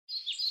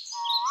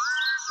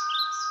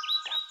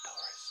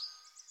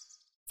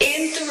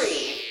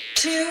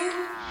2,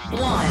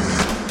 1.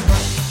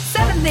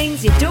 7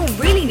 things you don't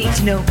really need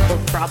to know, but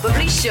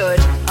probably should.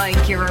 I'm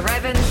Ciara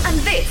Revin, and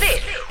this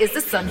is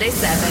the Sunday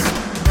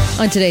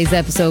 7. On today's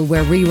episode,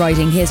 we're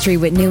rewriting history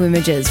with new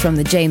images from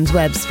the James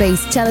Webb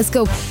Space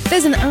Telescope.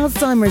 There's an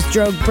Alzheimer's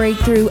drug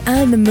breakthrough,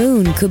 and the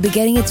moon could be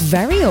getting its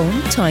very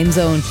own time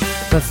zone.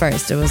 But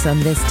first, it was on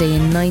this day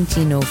in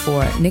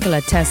 1904, Nikola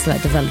Tesla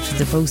developed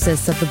the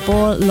process of the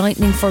ball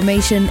lightning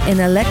formation in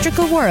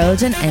electrical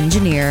world and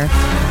engineer.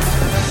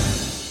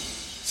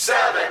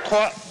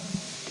 3,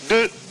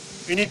 2,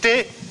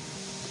 unité,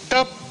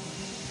 top.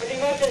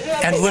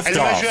 And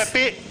liftoff.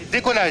 LEAP,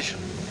 décollage.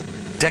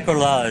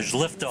 Décollage,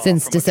 liftoff.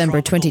 Since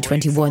December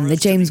 2021, the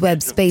James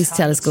Webb Space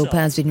Telescope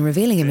has been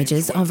revealing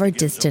images of our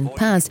distant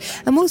past.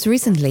 And most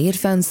recently, it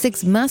found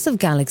 6 massive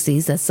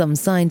galaxies that some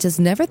scientists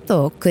never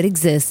thought could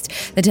exist.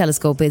 The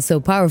telescope is so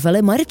powerful,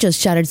 it might have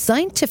just shattered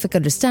scientific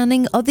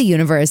understanding of the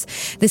universe.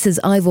 This is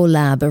Ivo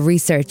Lab, a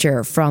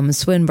researcher from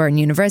Swinburne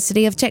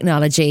University of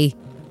Technology.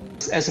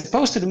 As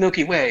opposed to the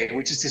Milky Way,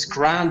 which is this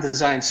grand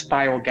design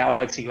spiral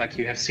galaxy like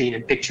you have seen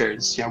in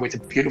pictures, with the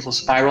beautiful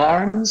spiral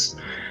arms,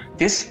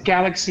 this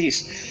galaxy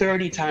is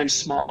 30 times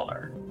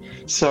smaller.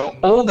 So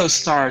all those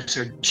stars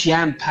are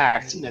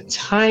jam-packed in a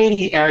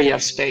tiny area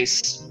of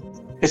space.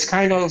 It's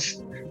kind of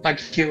like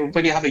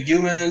when you have a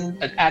human,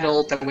 an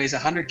adult that weighs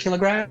 100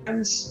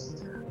 kilograms,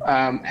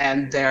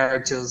 and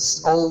they're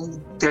 6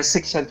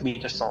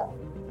 centimeters tall.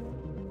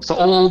 So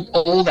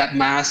all that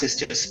mass is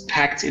just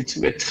packed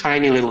into a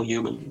tiny little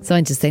human.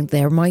 Scientists think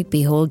there might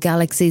be whole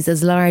galaxies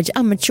as large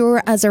and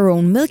mature as our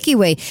own Milky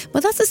Way.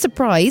 Well, that's a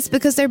surprise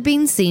because they're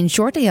being seen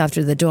shortly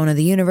after the dawn of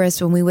the universe,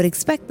 when we would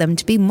expect them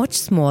to be much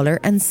smaller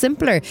and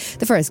simpler.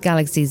 The first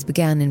galaxies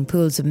began in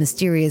pools of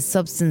mysterious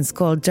substance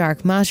called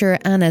dark matter,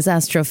 and as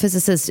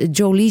astrophysicist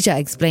Joe Leja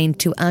explained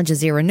to Al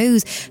Jazeera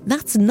News,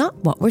 that's not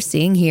what we're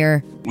seeing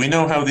here. We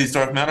know how these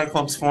dark matter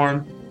clumps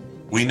form.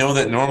 We know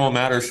that normal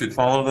matter should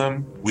follow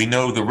them. We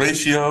know the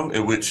ratio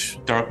at which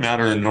dark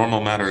matter and normal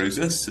matter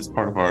exists as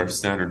part of our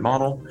standard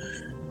model.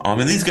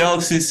 And these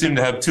galaxies seem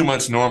to have too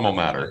much normal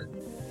matter.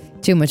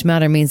 Too much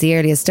matter means the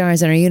earliest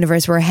stars in our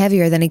universe were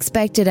heavier than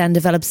expected and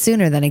developed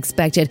sooner than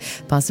expected,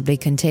 possibly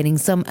containing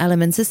some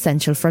elements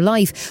essential for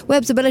life.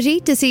 Webb's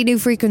ability to see new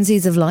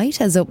frequencies of light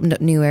has opened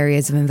up new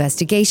areas of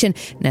investigation.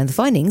 Now the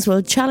findings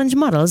will challenge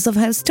models of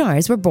how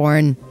stars were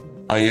born.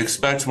 I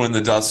expect when the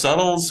dust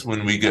settles,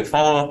 when we get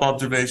follow-up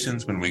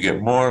observations, when we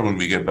get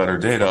better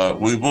data,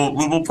 we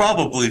will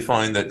probably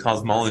find that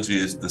cosmology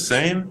is the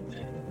same,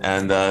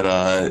 and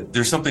that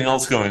there's something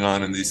else going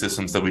on in these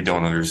systems that we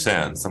don't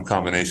understand. Some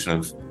combination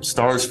of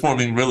stars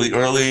forming really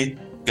early,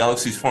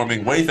 galaxies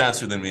forming way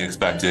faster than we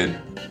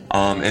expected,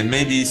 and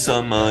maybe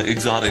some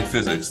exotic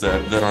physics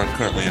that aren't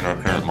currently in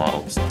our current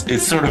models.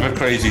 It's sort of a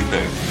crazy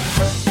thing.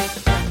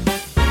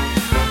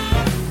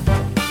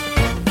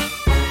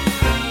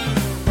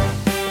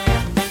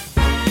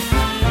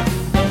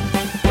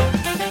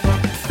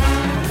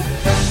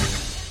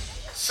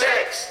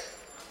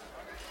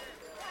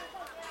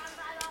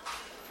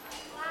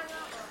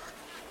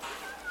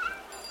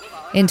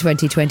 In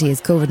 2020,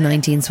 as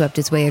COVID-19 swept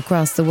its way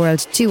across the world,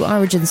 2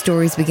 origin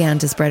stories began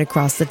to spread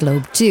across the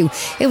globe too.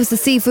 It was the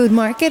seafood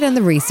market and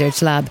the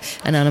research lab.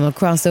 An animal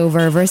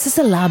crossover versus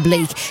a lab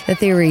leak. The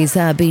theories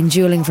have been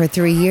dueling for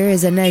 3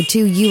 years, and now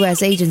 2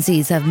 US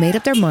agencies have made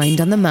up their mind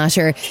on the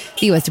matter.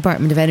 The US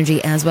Department of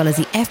Energy as well as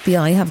the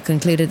FBI have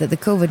concluded that the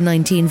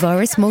COVID-19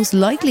 virus most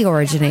likely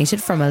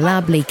originated from a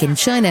lab leak in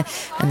China,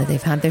 and that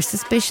they've had their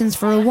suspicions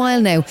for a while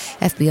now.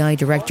 FBI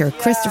Director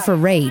Christopher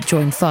Wray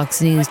joined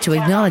Fox News to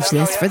acknowledge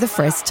this for the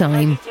first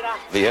time.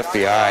 The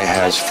FBI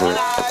has for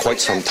quite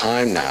some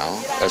time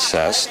now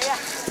assessed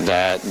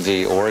that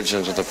the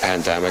origins of the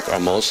pandemic are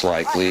most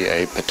likely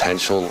a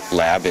potential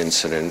lab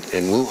incident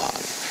in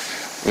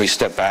Wuhan. Let me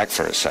step back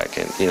for a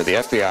second.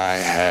 The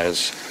FBI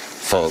has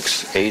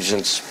folks,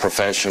 agents,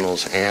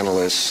 professionals,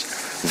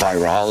 analysts,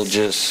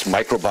 virologists,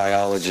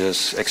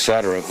 microbiologists,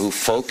 etc., who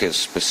focus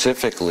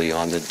specifically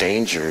on the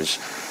dangers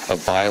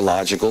of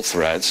biological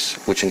threats,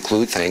 which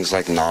include things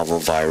like novel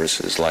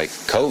viruses like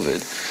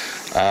COVID,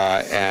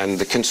 and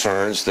the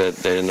concerns that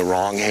they're in the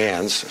wrong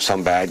hands,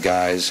 some bad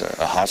guys,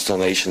 a hostile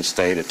nation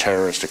state, a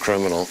terrorist, a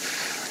criminal,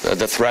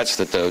 the threats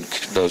that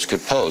those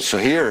could pose. So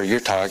here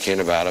you're talking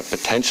about a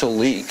potential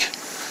leak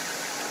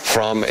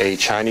from a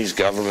Chinese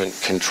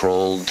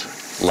government-controlled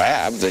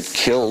lab that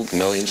killed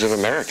millions of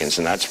Americans,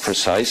 and that's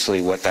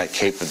precisely what that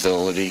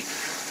capability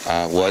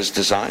was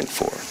designed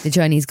for. The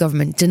Chinese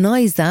government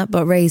denies that,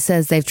 but Ray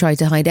says they've tried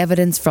to hide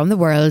evidence from the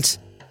world.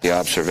 The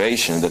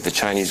observation that the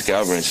Chinese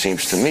government,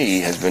 seems to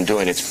me, has been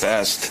doing its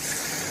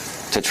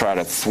best to try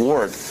to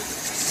thwart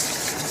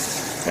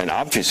and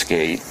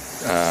obfuscate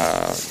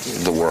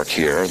the work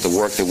here, the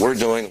work that we're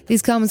doing.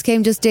 These comments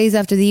came just days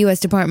after the US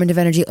Department of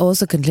Energy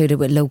also concluded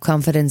with low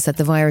confidence that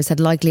the virus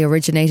had likely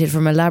originated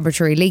from a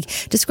laboratory leak,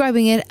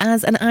 describing it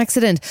as an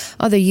accident.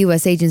 Other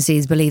US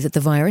agencies believe that the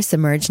virus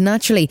emerged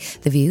naturally,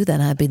 the view that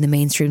had been the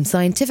mainstream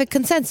scientific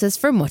consensus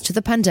for much of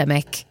the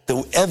pandemic.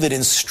 The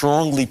evidence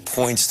strongly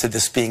points to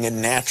this being a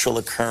natural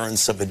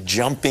occurrence of a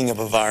jumping of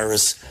a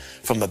virus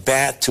from a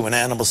bat to an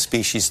animal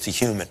species to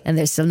human. And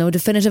there's still no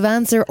definitive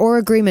answer or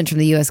agreement from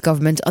the US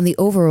government on the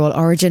overall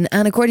origin.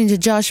 And according to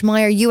Josh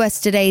Meyer,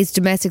 US Today's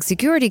domestic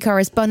security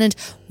correspondent,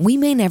 we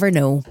may never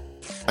know.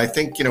 I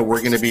think, we're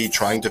going to be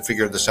trying to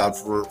figure this out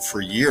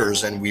for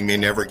years, and we may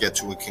never get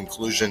to a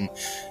conclusion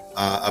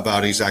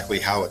about exactly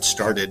how it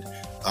started.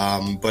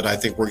 But I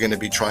think we're going to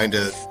be trying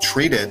to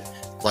treat it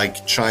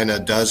like China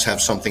does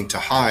have something to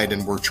hide,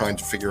 and we're trying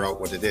to figure out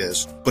what it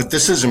is. But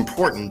this is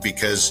important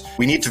because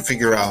we need to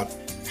figure out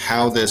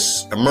how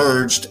this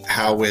emerged,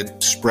 how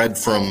it spread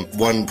from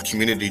one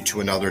community to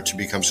another to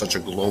become such a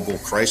global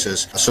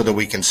crisis so that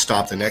we can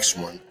stop the next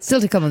one. Still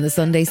to come on the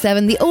Sunday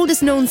 7, the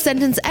oldest known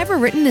sentence ever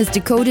written is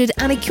decoded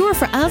and a cure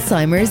for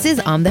Alzheimer's is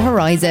on the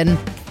horizon.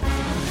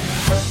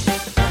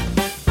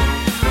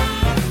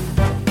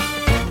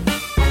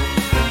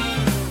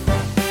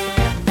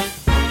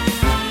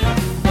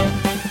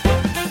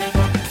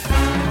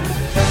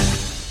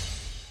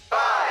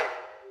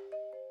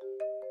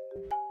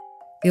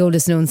 The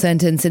oldest known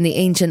sentence in the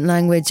ancient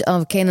language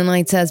of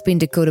Canaanites has been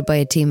decoded by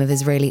a team of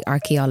Israeli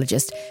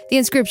archaeologists. The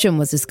inscription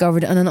was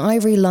discovered on an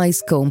ivory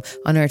lice comb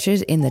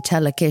unearthed in the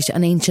Tel Lachish,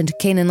 an ancient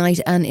Canaanite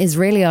and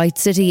Israelite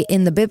city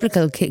in the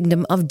biblical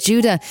kingdom of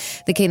Judah.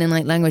 The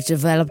Canaanite language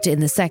developed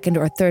in the 2nd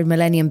or 3rd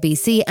millennium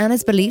BC and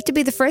is believed to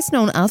be the first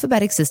known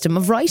alphabetic system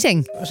of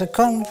writing. The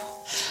comb,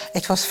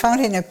 it was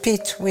found in a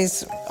pit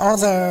with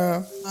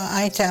other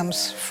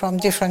items from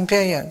different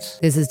periods.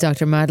 This is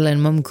Dr. Madeleine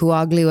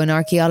Mumkuoglu, an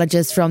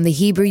archaeologist from the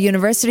Hebrew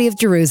University of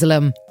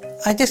Jerusalem.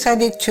 I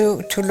decided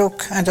to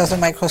look under the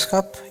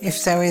microscope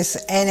if there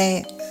is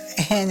any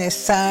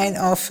sign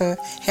of a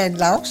head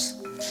loss,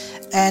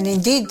 and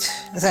indeed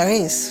there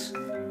is.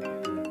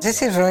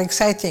 This is very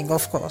exciting,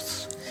 of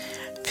course,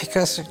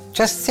 because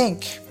just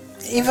think,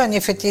 even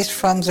if it is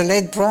from the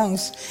late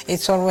Bronze,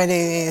 it's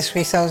already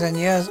 3,000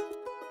 years.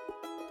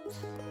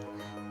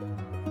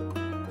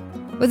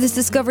 With this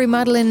discovery,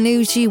 Madeleine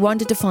knew she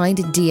wanted to find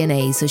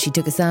DNA, so she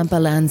took a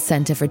sample and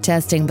sent it for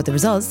testing, but the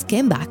results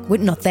came back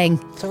with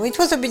nothing. So it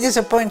was a bit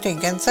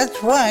disappointing, and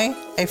that's why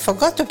I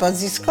forgot about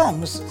these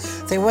combs.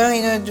 They were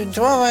in a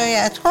drawer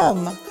at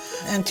home,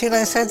 until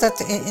I said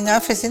that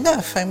enough is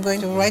enough. I'm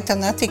going to write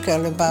an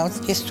article about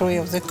history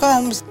of the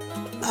combs.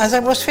 As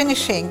I was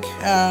finishing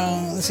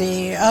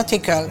the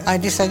article, I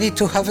decided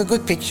to have a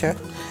good picture.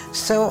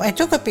 So I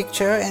took a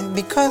picture, and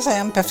because I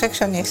am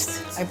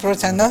perfectionist, I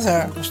brought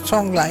another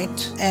strong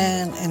light,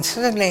 and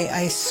suddenly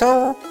I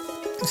saw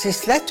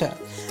this letter,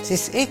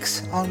 this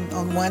X on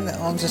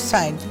the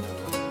side.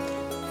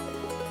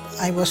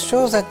 I was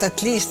sure that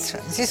at least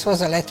this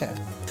was a letter.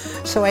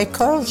 So I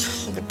called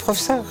the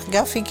Professor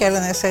Garfinkel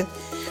and I said,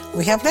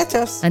 "We have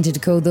letters." And to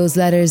decode those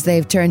letters,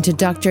 they've turned to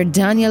Dr.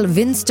 Daniel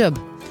Winstub.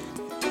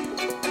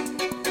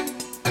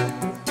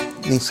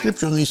 The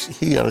inscription is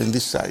here in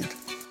this side.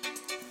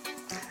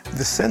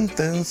 The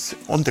sentence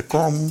on the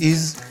comb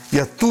is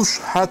Yatush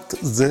hat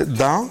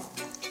zeda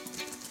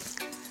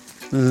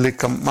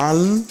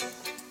lekamal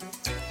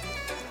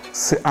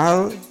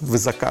se'ar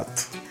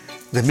v'zakat.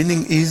 The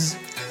meaning is,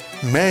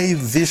 may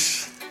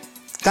this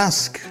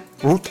task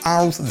root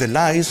out the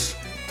lies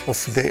of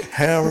the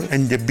hair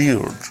and the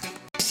beard.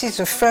 This is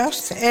the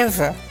first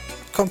ever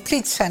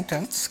complete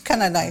sentence,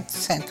 Canaanite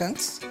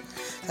sentence.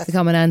 The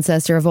common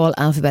ancestor of all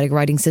alphabetic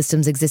writing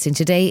systems existing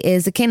today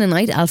is the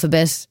Canaanite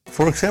alphabet.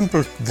 For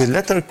example, the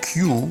letter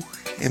Q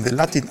in the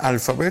Latin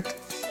alphabet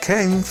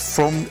came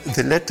from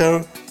the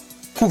letter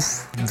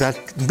Kuf, that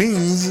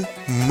means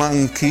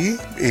monkey,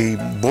 a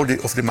body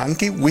of the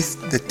monkey with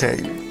the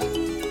tail.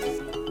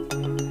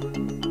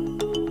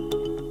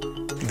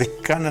 The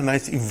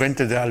Canaanites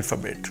invented the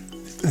alphabet.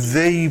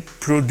 They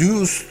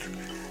produced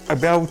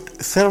about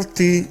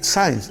 30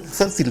 signs,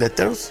 30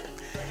 letters.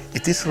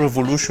 It is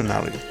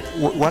revolutionary.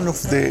 One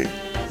of the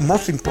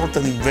most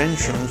important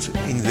inventions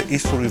in the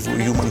history of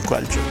human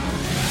culture.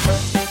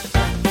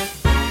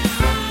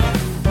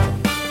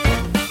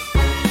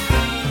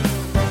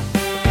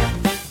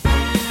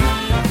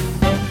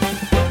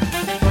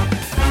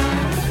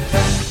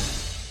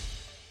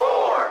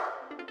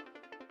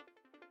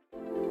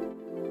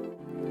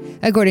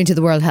 According to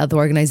the World Health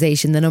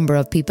Organization, the number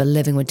of people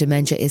living with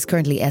dementia is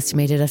currently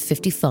estimated at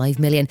 55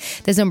 million.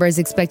 This number is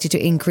expected to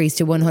increase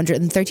to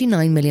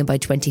 139 million by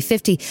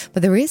 2050,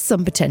 but there is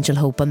some potential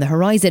hope on the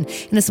horizon.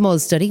 In a small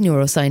study,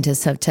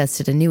 neuroscientists have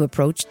tested a new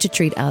approach to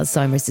treat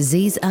Alzheimer's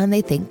disease, and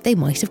they think they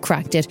might have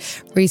cracked it.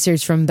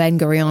 Research from Ben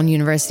Gurion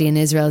University in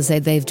Israel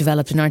said they've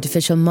developed an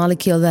artificial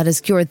molecule that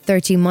has cured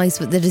 30 mice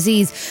with the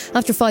disease.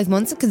 After 5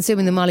 months of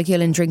consuming the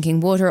molecule and drinking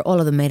water, all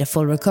of them made a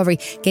full recovery,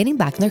 gaining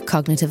back their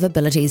cognitive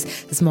abilities.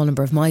 A small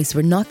number of mice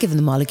were not given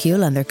the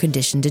molecule and their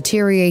condition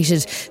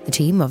deteriorated. The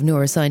team of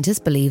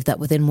neuroscientists believe that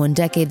within 1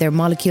 decade their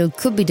molecule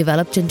could be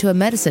developed into a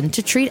medicine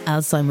to treat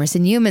Alzheimer's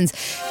in humans.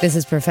 This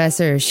is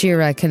Professor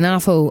Shira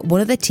Kanafo,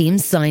 one of the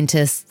team's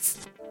scientists.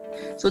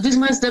 So these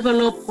mice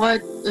develop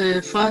quite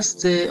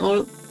fast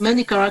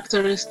many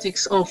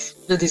characteristics of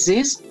the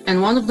disease,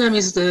 and one of them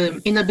is the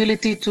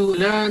inability to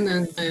learn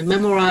and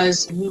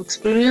memorize new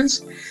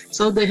experience,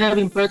 so they have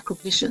impaired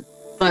cognition.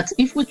 But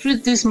if we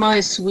treat these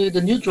mice with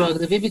a new drug,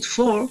 the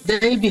VBIT4,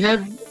 they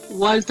behave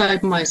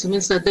wild-type mice. It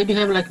means that they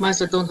behave like mice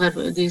that don't have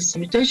these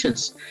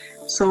mutations.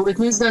 So it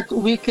means that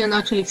we can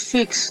actually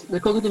fix the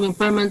cognitive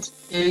impairment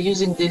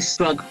using this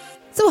drug.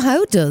 So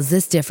how does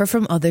this differ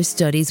from other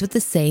studies with the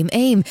same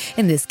aim?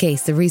 In this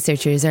case, the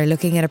researchers are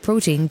looking at a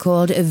protein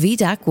called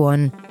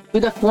VDAC1.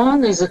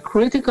 VDAC1 is a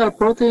critical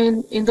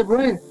protein in the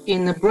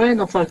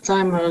brain of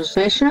Alzheimer's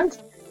patient.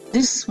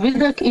 This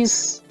VDAC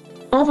is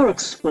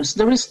overexpressed.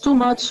 There is too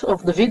much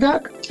of the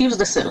VDAC, kills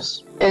the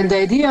cells. And the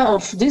idea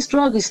of this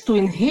drug is to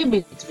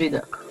inhibit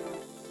VDAC,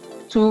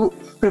 to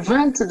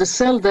prevent the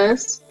cell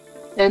death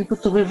and to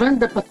prevent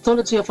the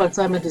pathology of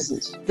Alzheimer's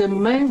disease. The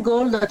main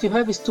goal that you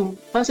have is to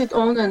pass it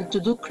on and to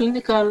do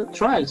clinical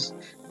trials.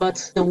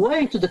 But the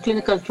way to the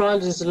clinical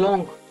trials is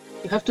long.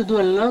 You have to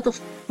do a lot of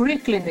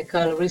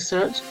preclinical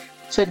research,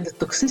 check the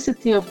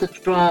toxicity of the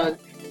drug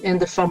and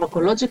the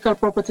pharmacological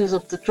properties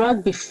of the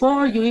drug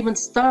before you even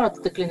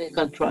start the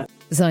clinical trial.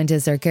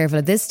 Scientists are careful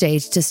at this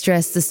stage to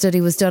stress the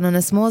study was done on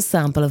a small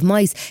sample of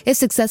mice. If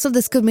successful,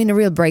 this could mean a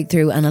real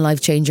breakthrough and a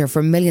life changer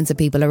for millions of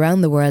people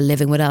around the world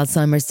living with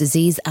Alzheimer's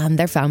disease and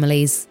their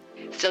families.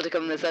 Still to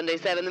come this Sunday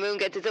 7, the moon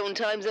gets its own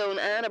time zone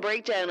and a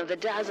breakdown of the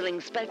dazzling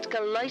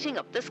spectacle lighting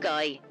up the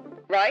sky.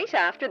 Right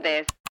after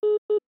this.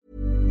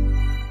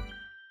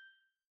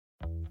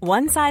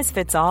 One size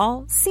fits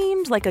all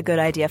seemed like a good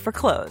idea for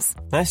clothes.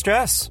 Nice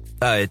dress.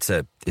 It's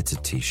a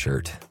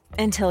t-shirt.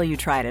 Until you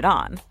tried it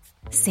on.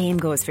 Same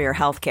goes for your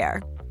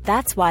healthcare.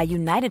 That's why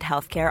United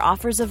Healthcare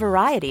offers a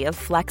variety of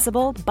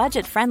flexible,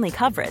 budget-friendly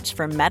coverage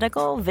for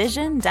medical,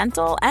 vision,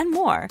 dental, and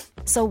more.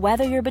 So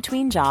whether you're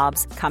between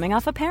jobs, coming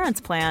off a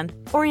parent's plan,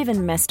 or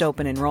even missed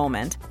open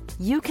enrollment,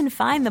 you can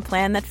find the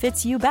plan that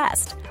fits you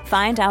best.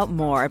 Find out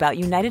more about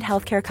United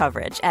Healthcare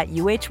coverage at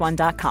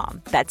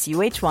uh1.com. That's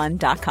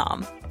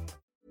uh1.com.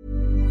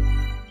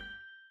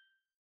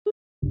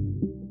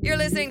 You're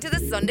listening to the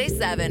Sunday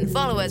 7.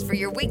 Follow us for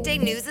your weekday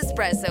news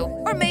espresso,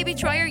 or maybe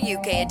try our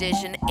UK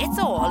edition. It's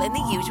all in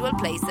the usual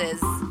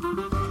places.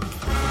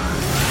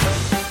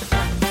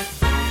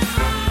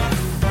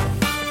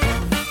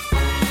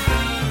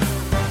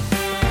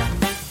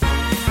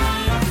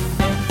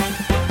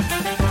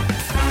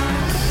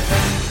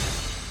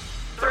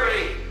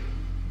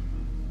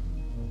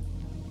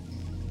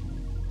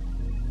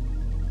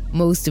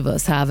 Most of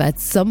us have at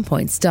some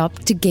point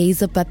stopped to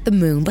gaze up at the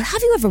moon, but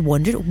have you ever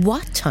wondered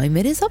what time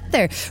it is up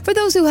there? For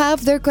those who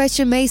have, their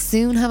question may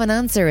soon have an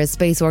answer, as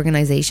space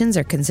organisations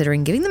are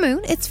considering giving the moon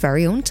its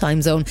very own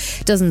time zone.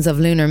 Dozens of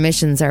lunar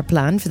missions are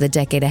planned for the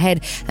decade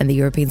ahead, and the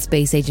European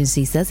Space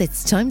Agency says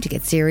it's time to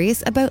get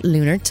serious about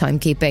lunar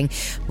timekeeping.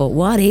 But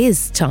what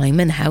is time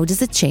and how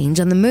does it change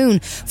on the moon?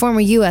 Former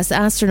US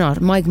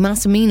astronaut Mike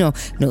Massimino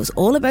knows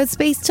all about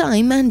space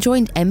time and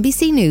joined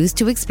NBC News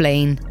to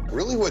explain.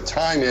 Really what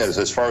time is,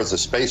 as far as the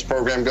space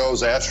program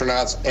goes,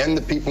 astronauts and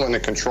the people in the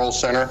control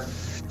center,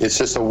 it's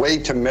just a way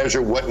to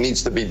measure what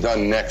needs to be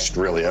done next,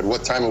 really. At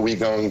what time are we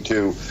going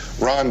to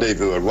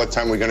rendezvous? At what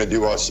time are we going to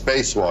do our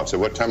spacewalks? At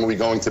what time are we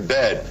going to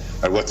bed?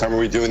 At what time are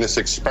we doing this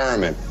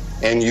experiment?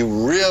 And you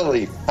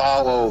really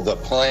follow the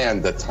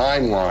plan, the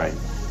timeline,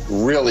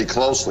 really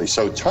closely.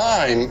 So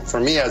time, for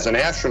me as an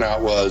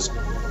astronaut, was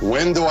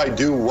when do I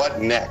do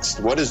what next?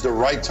 What is the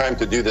right time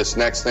to do this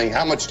next thing?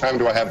 How much time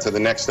do I have to the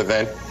next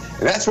event?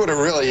 And that's what it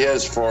really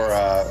is for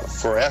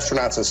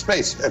astronauts in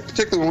space. And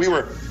particularly when we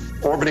were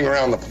orbiting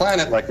around the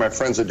planet, like my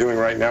friends are doing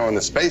right now in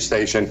the space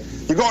station,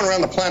 you're going around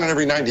the planet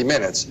every 90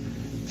 minutes.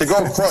 To go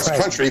across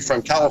country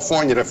from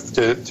California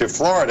to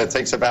Florida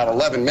takes about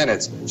 11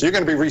 minutes. So you're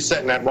going to be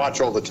resetting that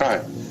watch all the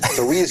time.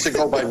 So we used to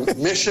go by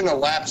mission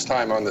elapsed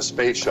time on the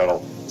space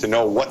shuttle to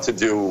know what to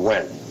do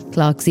when.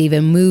 Clocks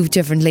even move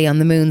differently on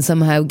the moon,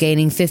 somehow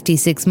gaining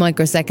 56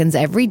 microseconds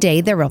every day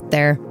they're up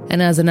there.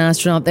 And as an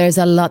astronaut, there's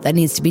a lot that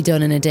needs to be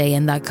done in a day,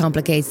 and that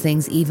complicates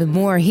things even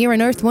more. Here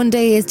on Earth, one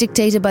day is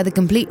dictated by the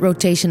complete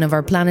rotation of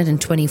our planet in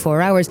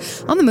 24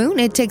 hours. On the moon,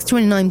 it takes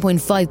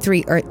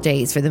 29.53 Earth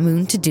days for the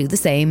moon to do the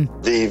same.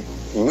 The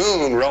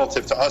moon,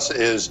 relative to us,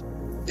 is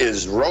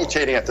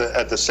rotating at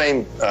the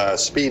same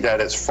speed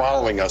that it's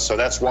following us. So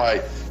that's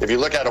why if you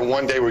look at it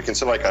one day, we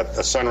consider like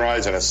a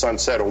sunrise and a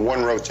sunset, or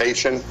one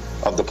rotation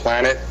of the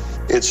planet,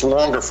 it's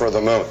longer for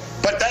the moon.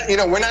 But that,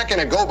 we're not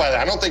going to go by that.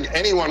 I don't think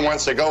anyone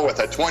wants to go with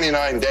a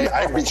 29-day.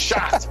 I'd be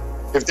shocked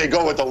if they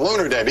go with the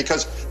lunar day,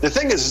 because the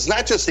thing is, it's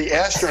not just the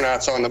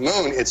astronauts on the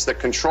moon, it's the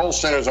control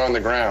centers on the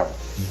ground.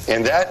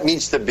 And that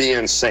needs to be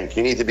in sync.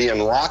 You need to be in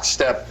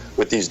lockstep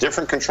with these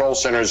different control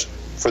centers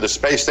for the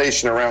space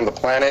station around the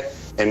planet,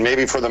 and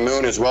maybe for the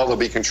moon as well. There'll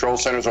be control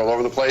centers all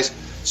over the place.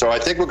 So I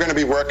think we're going to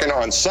be working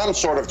on some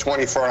sort of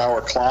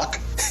 24-hour clock,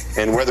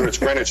 and whether it's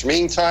Greenwich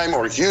Mean Time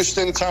or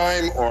Houston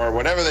time or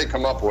whatever they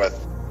come up with,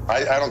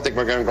 I don't think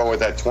we're going to go with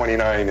that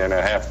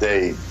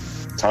 29.5-day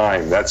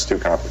time. That's too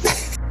complicated.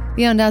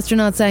 Beyond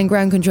astronauts and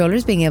ground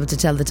controllers being able to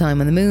tell the time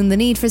on the moon, the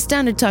need for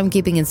standard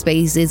timekeeping in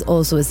space is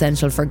also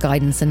essential for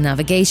guidance and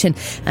navigation.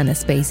 And as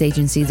space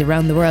agencies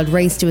around the world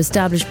race to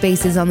establish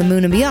bases on the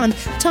moon and beyond,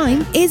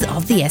 time is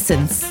of the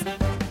essence.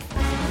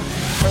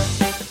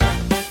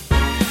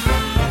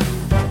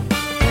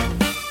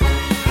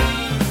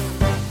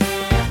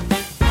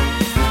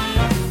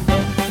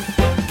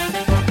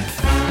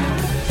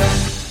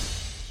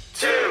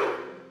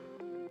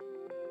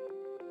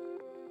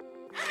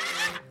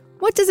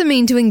 What does it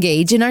mean to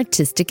engage in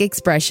artistic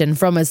expression?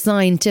 From a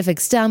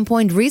scientific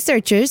standpoint,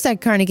 researchers at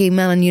Carnegie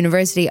Mellon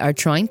University are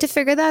trying to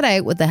figure that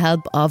out with the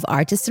help of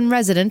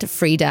artist-in-resident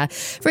Frida.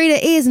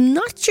 Frida is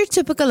not your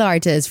typical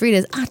artist. Frida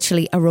is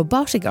actually a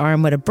robotic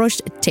arm with a brush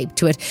taped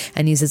to it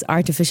and uses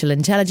artificial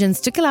intelligence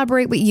to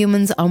collaborate with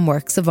humans on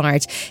works of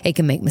art. It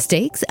can make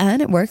mistakes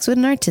and it works with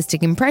an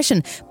artistic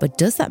impression. But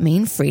does that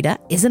mean Frida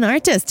is an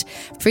artist?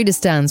 Frida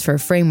stands for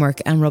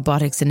Framework and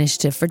Robotics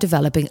Initiative for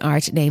Developing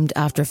Art, named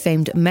after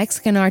famed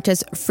Mexican artist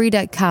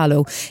Frida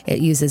Kahlo. It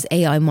uses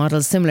AI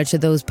models similar to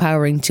those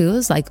powering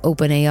tools like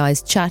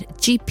OpenAI's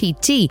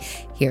ChatGPT.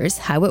 Here's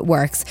how it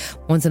works.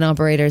 Once an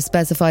operator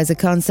specifies a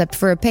concept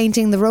for a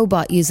painting, the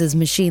robot uses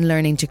machine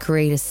learning to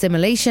create a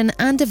simulation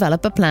and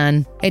develop a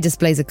plan. It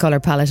displays a colour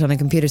palette on a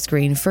computer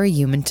screen for a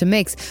human to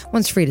mix.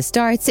 Once Frida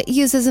starts, it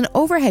uses an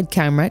overhead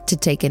camera to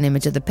take an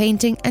image of the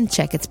painting and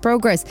check its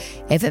progress.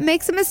 If it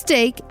makes a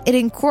mistake, it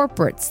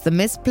incorporates the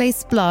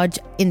misplaced splodge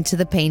into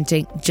the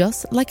painting,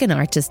 just like an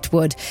artist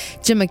would.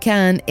 Jim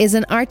McCann is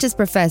an artist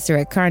professor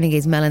at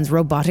Carnegie Mellon's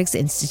Robotics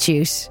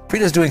Institute.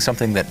 Frida is doing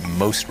something that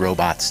most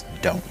robots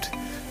don't.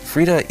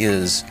 Frida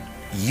is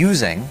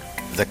using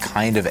the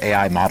kind of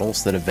AI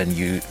models that have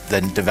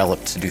been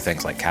developed to do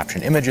things like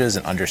caption images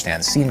and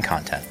understand scene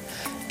content,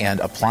 and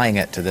applying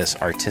it to this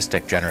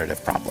artistic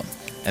generative problem.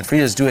 And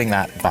Frida is doing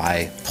that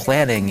by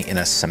planning in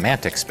a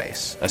semantic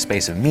space, a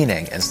space of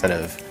meaning instead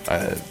of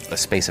a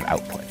space of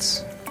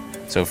outputs.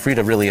 So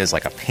Frida really is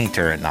like a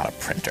painter and not a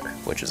printer,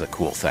 which is a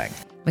cool thing.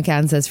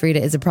 McCann says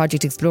Frida is a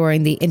project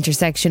exploring the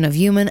intersection of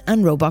human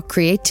and robot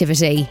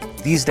creativity.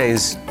 These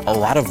days, a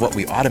lot of what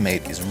we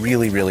automate is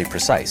really, really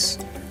precise,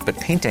 but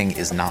painting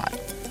is not.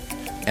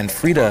 And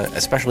Frida,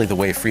 especially the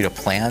way Frida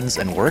plans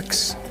and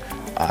works,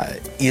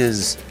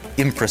 is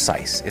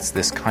imprecise. It's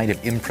this kind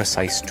of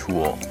imprecise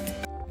tool.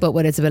 But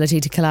with its ability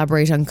to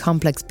collaborate on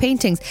complex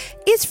paintings,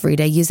 is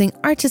Frida using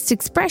artist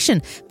expression?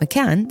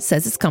 McCann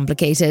says it's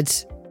complicated.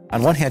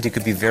 On one hand, you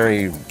could be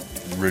very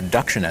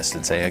reductionist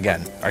and say,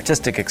 again,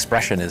 artistic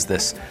expression is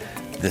this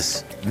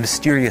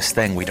mysterious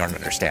thing we don't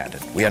understand.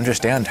 We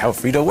understand how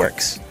Frida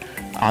works.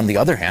 On the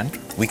other hand,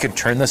 we could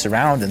turn this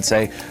around and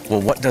say, well,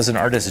 what does an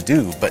artist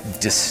do but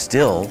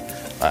distill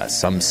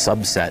some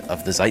subset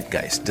of the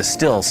zeitgeist,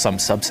 distill some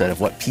subset of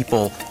what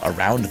people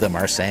around them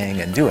are saying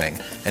and doing,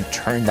 and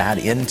turn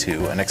that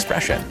into an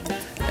expression.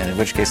 And in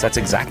which case, that's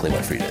exactly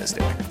what Frida is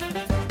doing.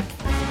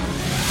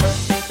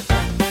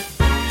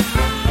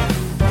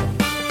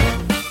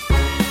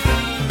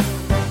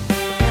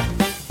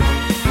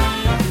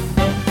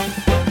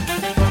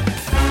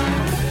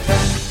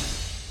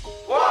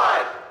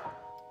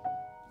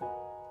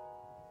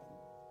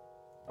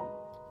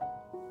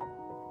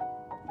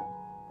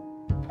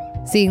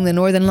 Seeing the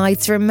Northern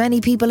Lights for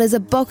many people is a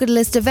bucket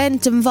list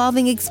event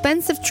involving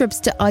expensive trips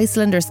to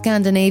Iceland or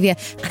Scandinavia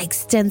and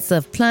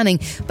extensive planning.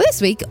 But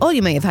this week, all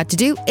you may have had to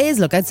do is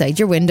look outside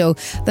your window.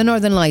 The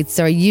Northern Lights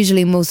are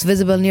usually most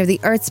visible near the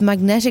Earth's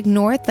magnetic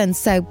north and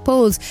south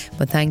poles.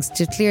 But thanks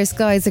to clear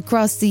skies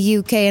across the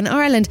UK and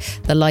Ireland,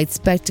 the light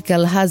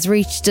spectacle has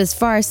reached as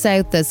far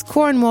south as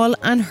Cornwall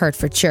and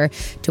Hertfordshire.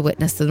 To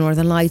witness the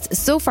Northern Lights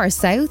so far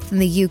south in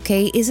the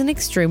UK is an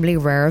extremely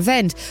rare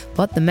event.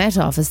 But the Met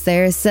Office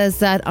there says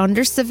that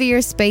under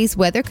severe space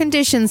weather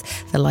conditions,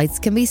 the lights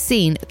can be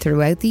seen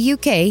throughout the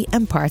UK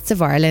and parts of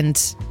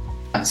Ireland.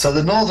 And so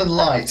the Northern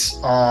Lights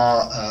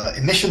are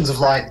emissions of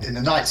light in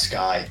the night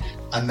sky,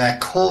 and they're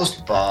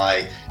caused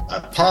by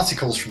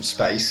particles from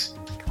space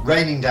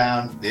raining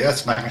down the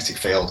Earth's magnetic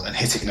field and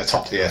hitting the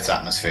top of the Earth's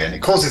atmosphere, and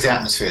it causes the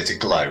atmosphere to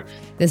glow.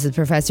 This is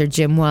Professor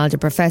Jim Wilder,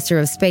 Professor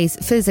of Space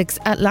Physics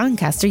at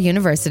Lancaster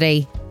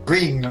University.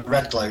 Green and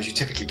red glows you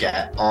typically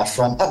get are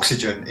from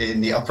oxygen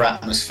in the upper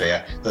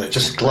atmosphere that are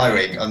just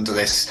glowing under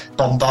this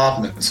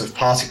bombardment of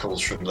particles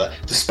from the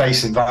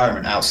space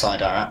environment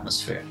outside our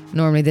atmosphere.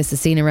 Normally this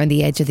is seen around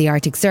the edge of the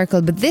Arctic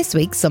Circle, but this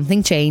week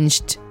something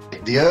changed.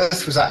 The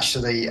Earth was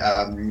actually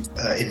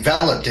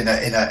enveloped in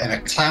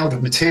a cloud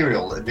of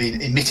material that had been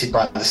emitted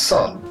by the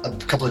sun a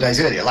couple of days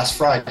earlier, last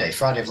Friday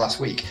of last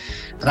week.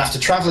 And after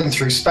travelling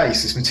through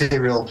space, this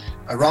material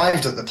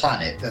arrived at the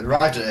planet,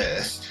 arrived at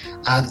Earth,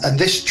 and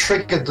this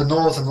triggered the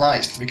Northern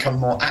Lights to become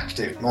more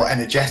active, more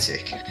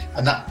energetic,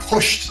 and that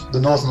pushed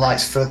the Northern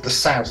Lights further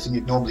south than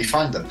you'd normally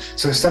find them.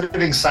 So instead of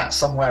being sat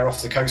somewhere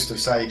off the coast of,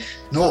 say,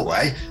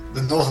 Norway,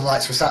 the Northern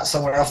Lights were sat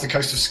somewhere off the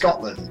coast of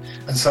Scotland.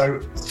 And so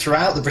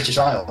throughout the British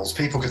Isles,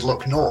 people could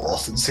look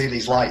north and see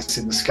these lights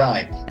in the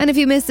sky. And if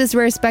you missed this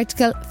rare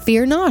spectacle,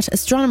 fear not.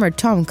 Astronomer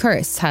Tom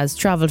Curse has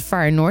travelled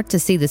far north to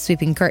see the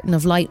sweeping curtain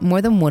of light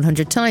more than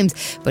 100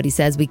 times. But he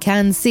says we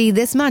can see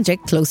this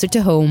magic closer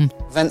to home.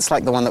 Events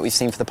like the one that we've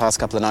seen for the past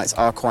couple of nights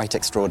are quite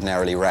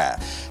extraordinarily rare.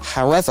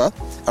 However,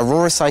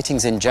 aurora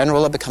sightings in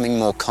general are becoming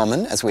more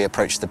common as we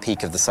approach the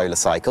peak of the solar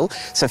cycle.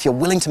 So if you're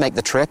willing to make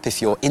the trip,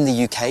 if you're in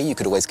the UK, you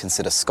could always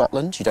consider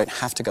Scotland. You don't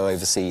have to go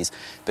overseas.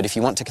 But if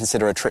you want to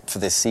consider a trip for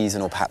this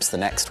season or perhaps the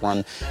next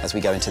one as we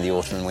go into the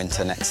autumn and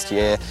winter next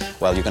year,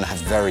 well, you're going to have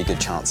very good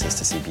chances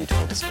to see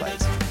beautiful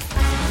displays.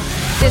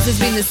 This has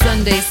been the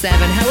Sunday 7.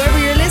 However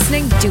you're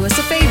listening, do us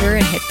a favour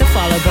and hit the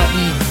follow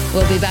button.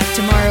 We'll be back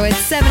tomorrow at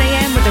 7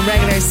 a.m. with the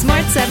regular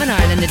Smart 7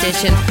 Ireland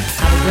edition.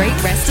 Have a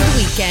great rest of the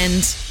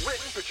weekend.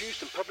 Written,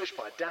 produced and published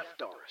by Daft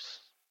Doris.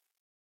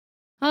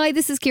 Hi,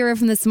 this is Ciara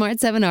from the Smart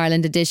 7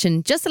 Ireland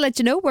edition. Just to let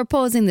you know, we're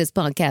pausing this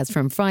podcast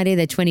from Friday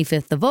the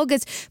 25th of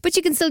August, but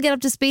you can still get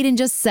up to speed in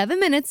just 7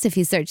 minutes if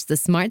you search the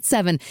Smart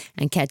 7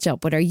 and catch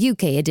up with our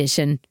UK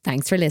edition.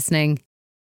 Thanks for listening.